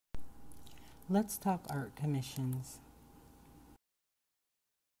Let's talk art commissions.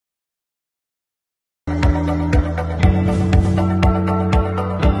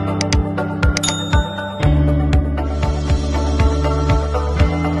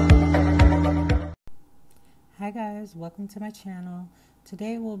 Hi guys, welcome to my channel.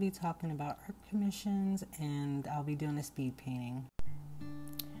 Today we'll be talking about art commissions and I'll be doing a speed painting.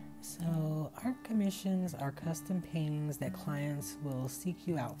 So art commissions are custom paintings that clients will seek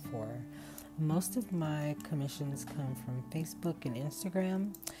you out for. Most of my commissions come from Facebook and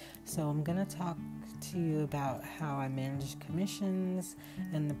Instagram. So I'm going to talk to you about how I manage commissions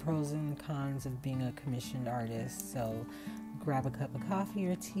and the pros and cons of being a commissioned artist. So grab a cup of coffee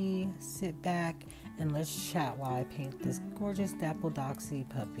or tea, sit back, and let's chat while I paint this gorgeous Dapple Doxie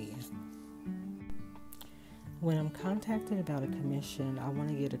puppy. When I'm contacted about a commission, I want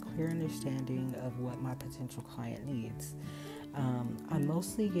to get a clear understanding of what my potential client needs. I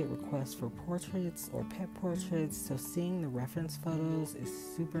mostly get requests for portraits or pet portraits, so seeing the reference photos is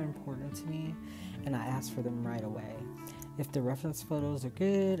super important to me, and I ask for them right away. If the reference photos are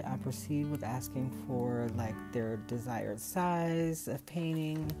good, I proceed with asking for their desired size of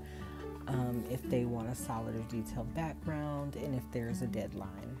painting, if they want a solid or detailed background, and if there's a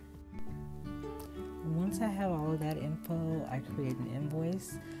deadline. Once I have all of that info, I create an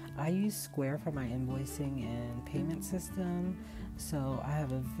invoice. I use Square for my invoicing and payment system, so I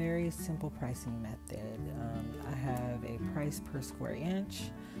have a very simple pricing method. I have a price per square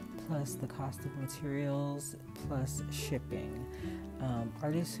inch, plus the cost of materials, plus shipping.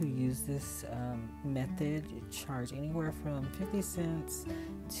 Artists who use this method charge anywhere from 50 cents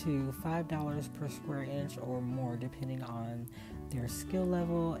to $5 per square inch or more, depending on their skill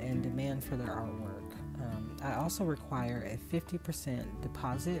level and demand for their artwork. I also require a 50%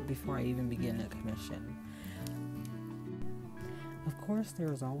 deposit before I even begin a commission. Of course,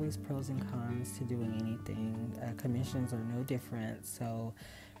 there is always pros and cons to doing anything. Commissions are no different. So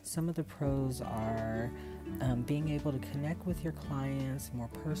some of the pros are being able to connect with your clients more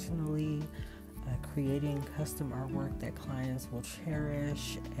personally, creating custom artwork that clients will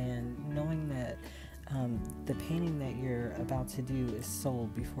cherish, and knowing that the painting that you're about to do is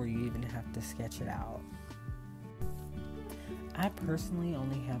sold before you even have to sketch it out. I personally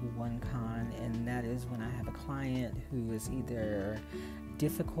only have one con, and that is when I have a client who is either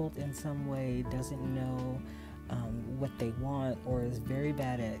difficult in some way, doesn't know what they want, or is very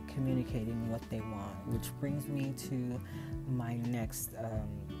bad at communicating what they want, which brings me to my next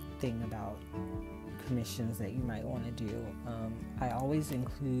thing about commissions that you might want to do. I always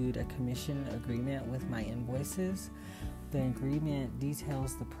include a commission agreement with my invoices. The agreement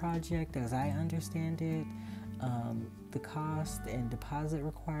details the project as I understand it, the cost and deposit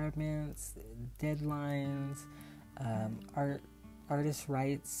requirements, deadlines, artist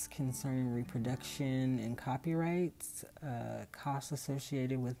rights concerning reproduction and copyrights, costs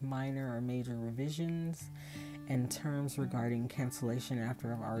associated with minor or major revisions, and terms regarding cancellation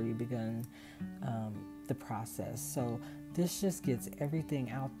after I've already begun the process. So this just gets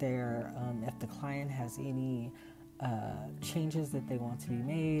everything out there. If the client has any changes that they want to be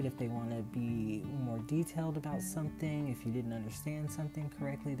made, if they want to be more detailed about something, if you didn't understand something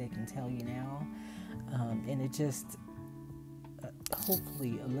correctly, they can tell you now. And it just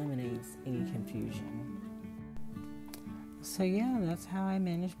hopefully eliminates any confusion. So yeah, that's how I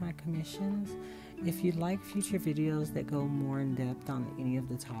manage my commissions. If you'd like future videos that go more in depth on any of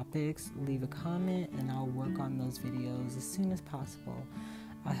the topics, leave a comment and I'll work on those videos as soon as possible.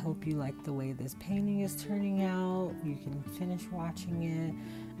 I hope you like the way this painting is turning out. You can finish watching it,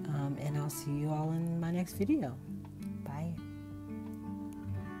 and I'll see you all in my next video. Bye.